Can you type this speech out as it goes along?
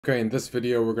Okay, in this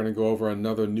video we're going to go over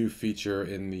another new feature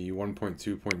in the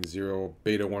 1.2.0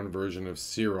 beta 1 version of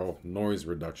Siril noise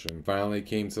reduction. Finally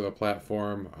came to the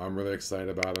platform. I'm really excited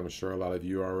about it. I'm sure a lot of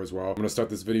you are as well. I'm going to start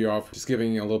this video off just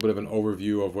giving a little bit of an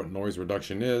overview of what noise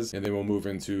reduction is, and then we'll move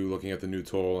into looking at the new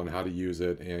tool and how to use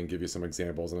it and give you some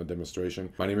examples and a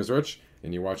demonstration. My name is Rich,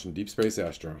 and you're watching Deep Space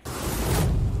Astro.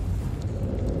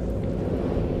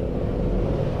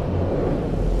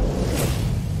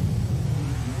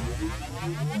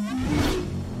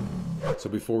 So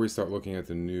before we start looking at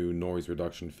the new noise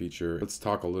reduction feature, let's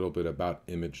talk a little bit about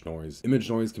image noise. Image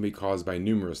noise can be caused by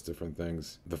numerous different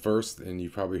things. The first, and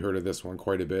you've probably heard of this one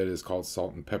quite a bit, is called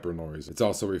salt and pepper noise. It's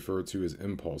also referred to as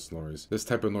impulse noise. This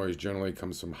type of noise generally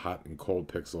comes from hot and cold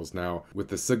pixels. Now, with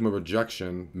the sigma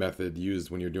rejection method used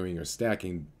when you're doing your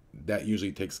stacking, that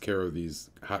usually takes care of these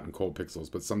hot and cold pixels,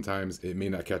 but sometimes it may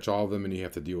not catch all of them and you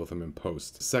have to deal with them in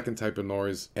post. Second type of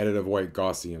noise, additive white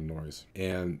Gaussian noise.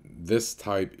 And this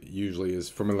type usually is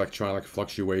from electronic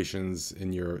fluctuations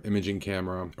in your imaging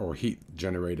camera or heat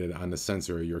generated on the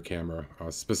sensor of your camera,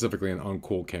 specifically an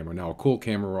uncooled camera. Now, a cool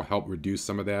camera will help reduce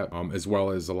some of that, as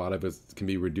well as a lot of it can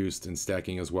be reduced in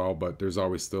stacking as well, but there's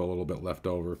always still a little bit left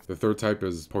over. The third type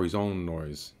is Poisson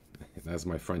noise. That's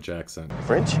my French accent.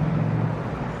 French?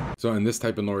 So, and this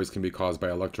type of noise can be caused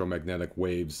by electromagnetic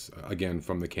waves, again,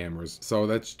 from the cameras. So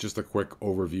that's just a quick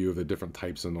overview of the different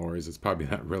types of noise. It's probably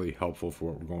not really helpful for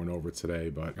what we're going over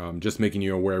today, but just making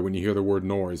you aware when you hear the word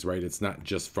noise, right, it's not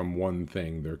just from one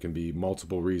thing. There can be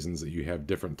multiple reasons that you have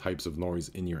different types of noise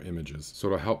in your images.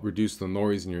 So to help reduce the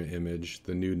noise in your image,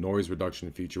 the new noise reduction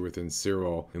feature within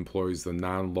Siril employs the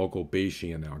non-local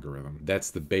Bayesian algorithm. That's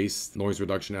the base noise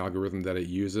reduction algorithm that it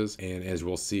uses, and as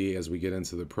we'll see as we get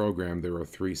into the program, there are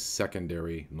three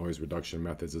secondary noise reduction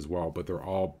methods as well, but they're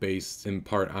all based in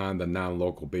part on the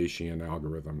non-local Bayesian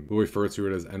algorithm. We'll refer to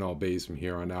it as NL-Bayes from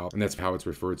here on out, and that's how it's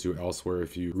referred to elsewhere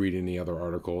if you read any other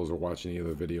articles or watch any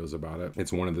other videos about it.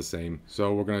 It's one and the same.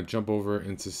 So we're going to jump over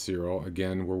into Siril.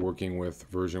 Again, we're working with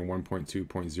version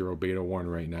 1.2.0 beta 1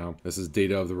 right now. This is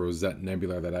data of the Rosette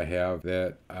Nebula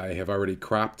that I have already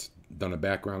cropped, done a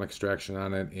background extraction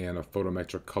on it, and a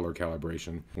photometric color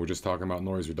calibration. We're just talking about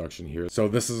noise reduction here. So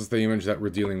this is the image that we're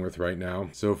dealing with right now.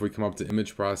 So if we come up to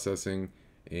image processing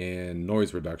and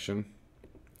noise reduction,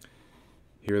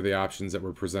 here are the options that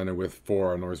we're presented with for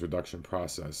our noise reduction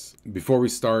process. Before we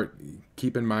start,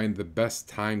 keep in mind the best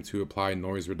time to apply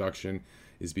noise reduction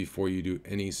is before you do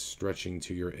any stretching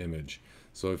to your image.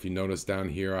 So if you notice down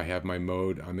here, I have my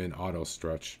mode, I'm in auto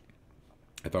stretch.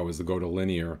 If I was to go to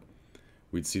linear,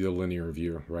 we'd see the linear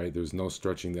view, right? There's no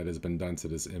stretching that has been done to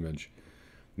this image.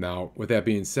 Now, with that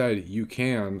being said, you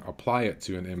can apply it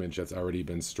to an image that's already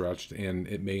been stretched, and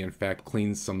it may in fact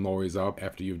clean some noise up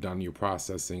after you've done your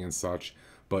processing and such.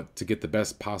 But to get the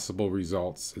best possible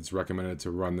results, it's recommended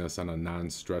to run this on a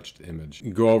non-stretched image.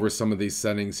 Go over some of these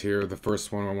settings here. The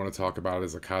first one I want to talk about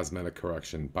is a cosmetic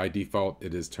correction. By default,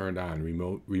 it is turned on.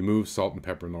 Remove salt and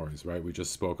pepper noise, right? We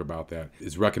just spoke about that.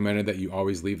 It's recommended that you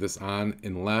always leave this on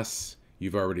unless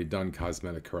you've already done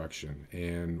cosmetic correction.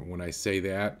 And when I say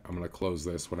that, I'm going to close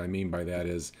this. What I mean by that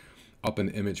is up in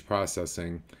image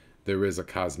processing, there is a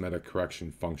cosmetic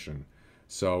correction function.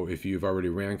 So if you've already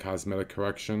ran cosmetic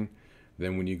correction,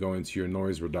 then when you go into your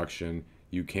noise reduction,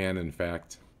 you can in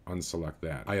fact unselect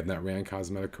that. I have not ran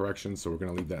cosmetic correction, so we're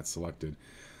going to leave that selected.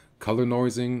 Color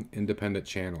noising, independent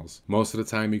channels. Most of the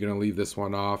time you're going to leave this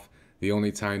one off. The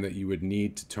only time that you would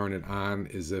need to turn it on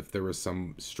is if there were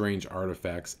some strange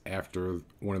artifacts after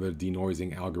one of the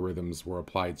denoising algorithms were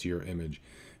applied to your image.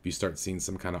 If you start seeing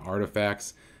some kind of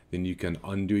artifacts, then you can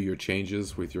undo your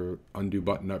changes with your undo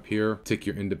button up here. Tick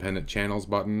your independent channels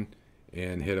button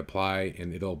and hit apply,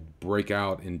 and it'll break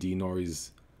out and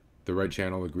denoise the red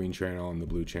channel, the green channel, and the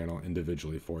blue channel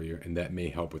individually for you, and that may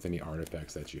help with any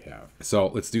artifacts that you have. So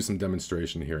let's do some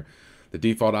demonstration here. The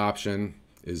default option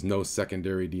is no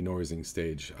secondary denoising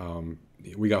stage.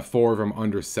 We got 4 of them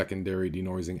under secondary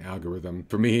denoising algorithm.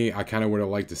 For me, I kind of would have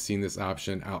liked to seen this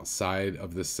option outside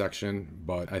of this section,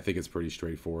 but I think it's pretty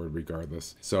straightforward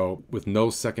regardless. So with no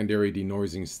secondary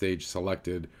denoising stage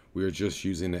selected, we are just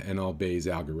using the NL-Bayes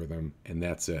algorithm, and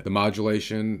that's it. The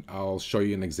modulation, I'll show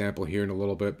you an example here in a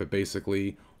little bit, but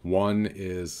basically 1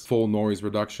 is full noise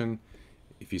reduction.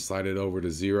 If you slide it over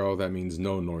to 0, that means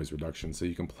no noise reduction. So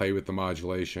you can play with the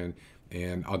modulation,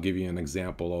 and I'll give you an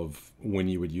example of when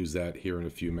you would use that here in a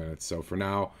few minutes. So for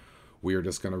now, we are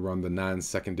just going to run the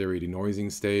non-secondary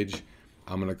denoising stage.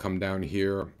 I'm going to come down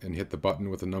here and hit the button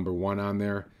with the number 1 on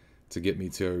there to get me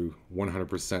to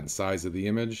 100% size of the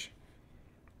image,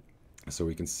 so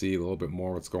we can see a little bit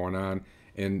more what's going on.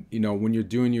 And, you know, when you're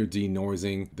doing your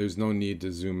denoising, there's no need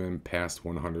to zoom in past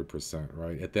 100%,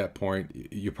 right? At that point,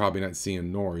 you're probably not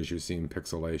seeing noise, you're seeing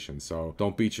pixelation. So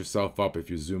don't beat yourself up if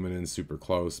you're zooming in super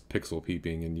close, pixel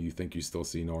peeping, and you think you still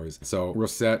see noise. So we're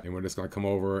set, and we're just going to come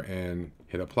over and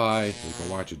hit apply. You can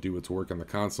watch it do its work on the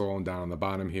console, and down on the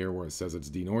bottom here where it says it's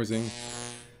denoising.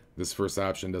 This first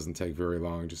option doesn't take very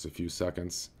long, just a few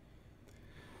seconds.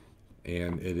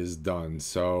 And it is done.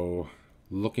 So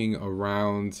looking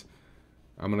around,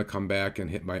 I'm going to come back and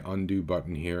hit my undo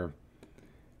button here.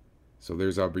 So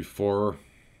there's our before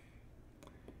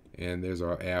and there's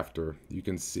our after. You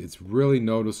can see it's really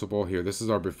noticeable here. This is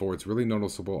our before. It's really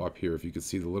noticeable up here. If you can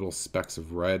see the little specks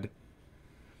of red.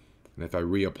 And if I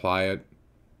reapply it,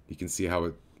 you can see how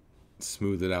it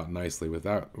smoothed it out nicely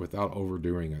without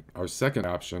overdoing it. Our second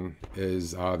option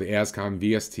is the ASCOM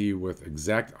VST with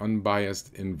exact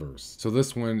unbiased inverse. So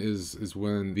this one is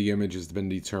when the image has been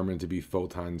determined to be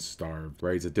photon starved,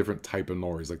 right? It's a different type of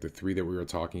noise, like the three that we were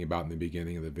talking about in the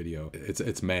beginning of the video.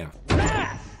 It's math.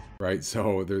 Right,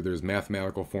 so there's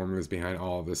mathematical formulas behind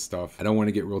all of this stuff. I don't want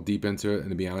to get real deep into it, and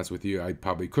to be honest with you, I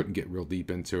probably couldn't get real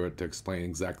deep into it to explain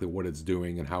exactly what it's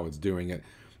doing and how it's doing it.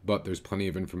 But there's plenty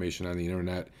of information on the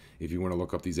internet if you want to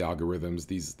look up these algorithms.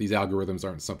 These algorithms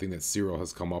aren't something that Siril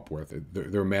has come up with.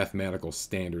 They're mathematical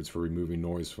standards for removing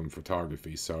noise from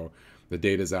photography. So the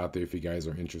data's out there if you guys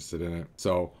are interested in it.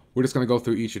 So we're just going to go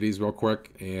through each of these real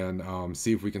quick and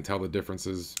see if we can tell the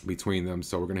differences between them.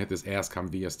 So we're going to hit this ASCOM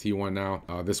VST one now.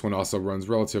 This one also runs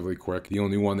relatively quick. The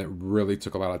only one that really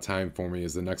took a lot of time for me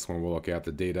is the next one we'll look at,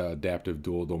 the data adaptive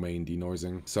dual domain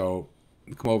denoising. So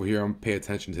come over here and pay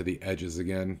attention to the edges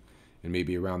again, and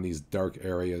maybe around these dark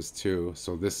areas too.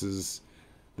 So this is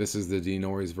the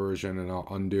denoise version, and I'll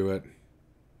undo it.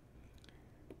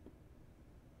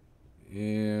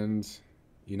 And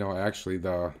you know, actually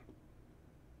well,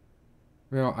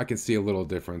 I can see a little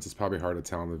difference. It's probably hard to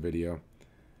tell in the video,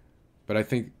 but I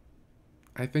think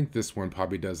this one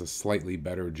probably does a slightly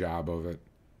better job of it.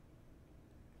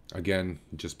 Again,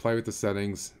 just play with the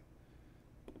settings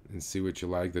and see what you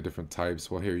like, the different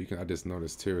types. Well, here I just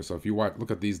noticed too. So if you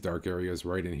look at these dark areas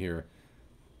right in here.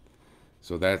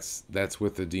 So that's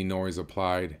with the denoise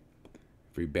applied.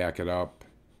 If we back it up,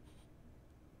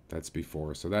 that's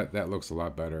before. So that looks a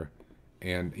lot better.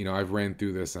 And you know, I've ran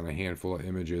through this on a handful of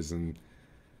images, and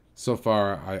so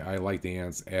far I like the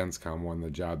ASCOM one, the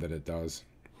job that it does.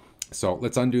 So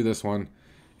let's undo this one,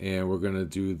 and we're gonna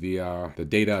do the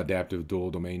data adaptive dual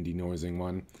domain denoising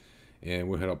one. And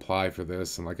we'll hit apply for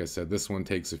this, and like I said, this one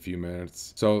takes a few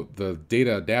minutes. So the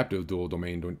data adaptive dual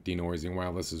domain denoising,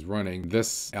 while this is running,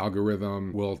 this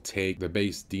algorithm will take the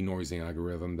base denoising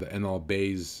algorithm, the NL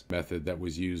Bayes method that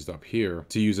was used up here,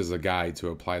 to use as a guide to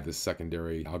apply the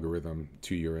secondary algorithm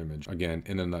to your image. Again,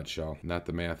 in a nutshell, not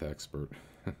the math expert.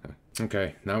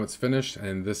 Okay, now it's finished,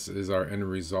 and this is our end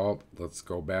result. Let's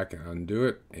go back and undo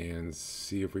it and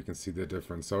see if we can see the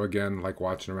difference. So again, like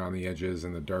watching around the edges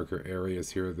and the darker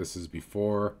areas here, this is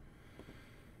before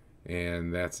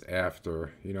and that's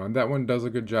after. You know, and that one does a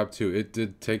good job too. It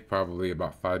did take probably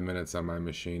about 5 minutes on my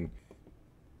machine.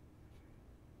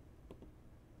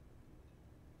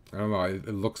 I don't know, it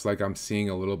looks like I'm seeing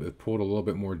pulled a little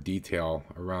bit more detail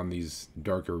around these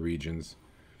darker regions.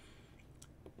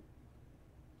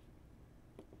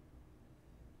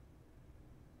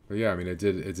 But yeah, I mean, it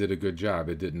did a good job.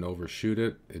 It didn't overshoot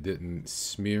it. It didn't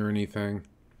smear anything.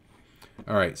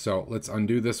 All right, so let's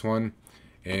undo this one,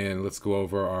 and let's go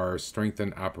over our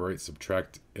strengthen, operate,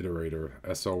 subtract iterator,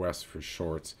 SOS for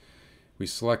short. We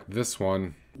select this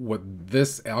one. What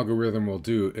this algorithm will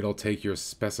do, it'll take your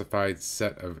specified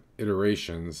set of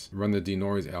iterations, run the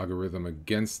denoise algorithm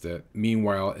against it,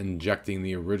 meanwhile injecting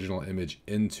the original image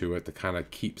into it to kind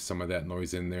of keep some of that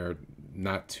noise in there,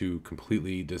 not to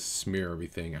completely just smear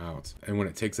everything out. And when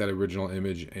it takes that original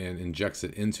image and injects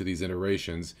it into these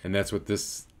iterations, and that's what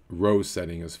this row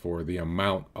setting is for, the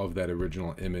amount of that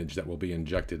original image that will be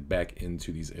injected back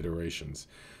into these iterations.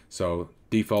 So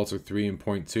defaults are 3 and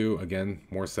 0.2. Again,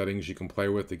 more settings you can play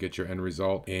with to get your end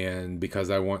result. And because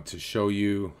I want to show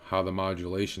you how the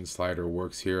modulation slider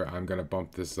works here, I'm going to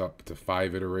bump this up to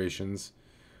 5 iterations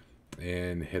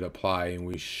and hit apply, and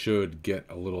we should get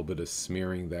a little bit of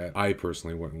smearing that I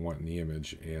personally wouldn't want in the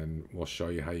image, and we'll show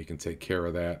you how you can take care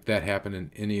of that. If that happened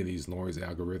in any of these noise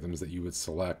algorithms that you would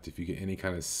select, if you get any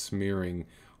kind of smearing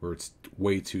where it's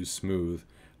way too smooth,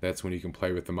 that's when you can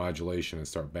play with the modulation and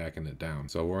start backing it down.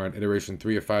 So we're on iteration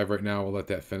 3 of 5 right now. We'll let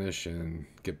that finish and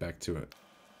get back to it.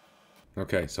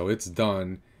 Okay, so it's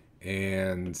done,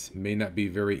 and may not be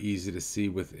very easy to see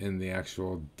within the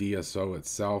actual DSO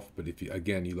itself, but if you,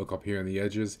 again, you look up here on the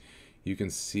edges, you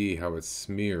can see how it's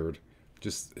smeared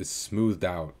just is smoothed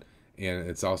out, and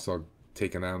it's also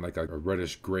taken on like a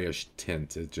reddish grayish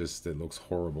tint. It looks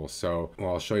horrible. So,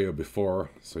 well, I'll show you a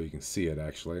before so you can see it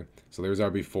actually. So there's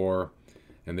our before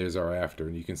and there's our after,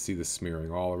 and you can see the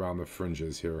smearing all around the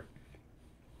fringes here,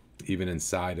 even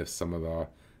inside of some of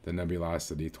the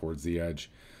nebulosity towards the edge.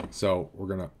 So we're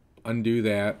gonna undo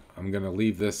that. I'm gonna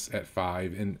leave this at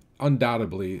 5, and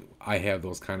undoubtedly I have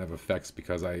those kind of effects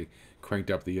because I cranked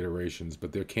up the iterations,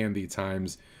 but there can be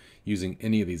times using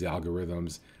any of these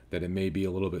algorithms that it may be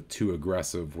a little bit too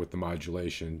aggressive with the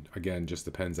modulation. Again, just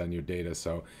depends on your data.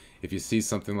 So if you see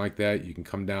something like that, you can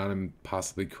come down and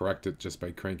possibly correct it just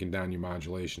by cranking down your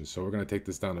modulation. So we're going to take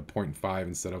this down to 0.5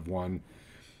 instead of 1,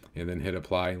 and then hit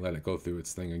apply and let it go through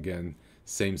its thing again.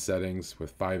 Same settings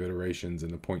with 5 iterations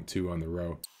and the 0.2 on the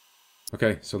row.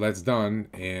 Okay, so that's done,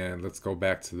 and let's go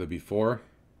back to the before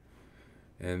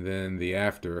and then the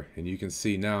after, and you can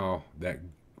see now that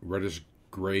reddish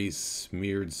gray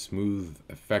smeared smooth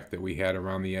effect that we had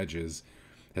around the edges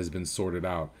has been sorted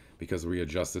out because we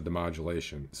adjusted the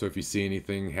modulation. So if you see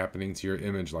anything happening to your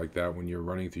image like that when you're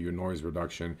running through your noise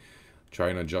reduction, try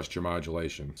and adjust your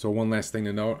modulation. So one last thing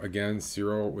to note, again,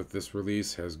 Siril with this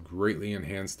release has greatly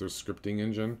enhanced their scripting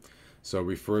engine. So it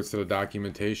refers to the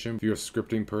documentation. If you're a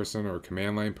scripting person or a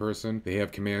command line person, they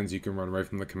have commands you can run right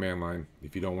from the command line.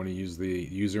 If you don't want to use the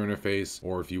user interface,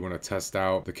 or if you want to test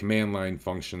out the command line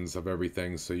functions of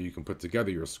everything so you can put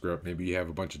together your script. Maybe you have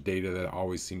a bunch of data that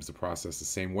always seems to process the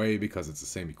same way because it's the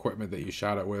same equipment that you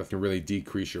shot it with. It can really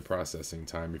decrease your processing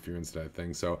time if you're into that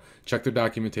thing. So check their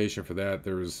documentation for that.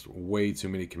 There's way too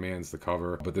many commands to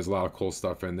cover, but there's a lot of cool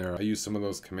stuff in there. I use some of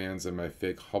those commands in my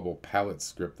fake Hubble palette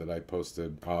script that I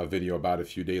posted a video about a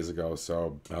few days ago.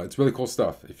 So it's really cool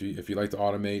stuff. If you like to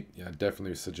automate, yeah,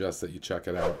 definitely suggest that you check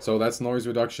it out. So that's noise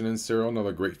reduction in Siril,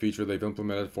 another great feature they've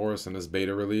implemented for us in this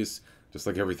beta release. Just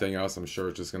like everything else, I'm sure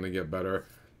it's just going to get better.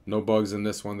 No bugs in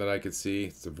this one that I could see.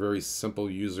 It's a very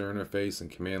simple user interface and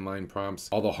command line prompts.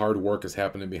 All the hard work is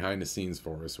happening behind the scenes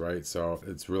for us, right? So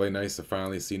it's really nice to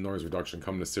finally see noise reduction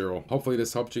come to Siril. Hopefully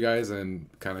this helped you guys and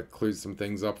kind of cleared some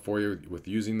things up for you with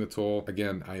using the tool.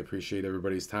 Again, I appreciate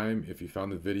everybody's time. If you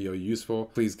found the video useful,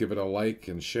 please give it a like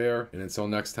and share. And until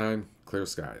next time, clear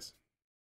skies.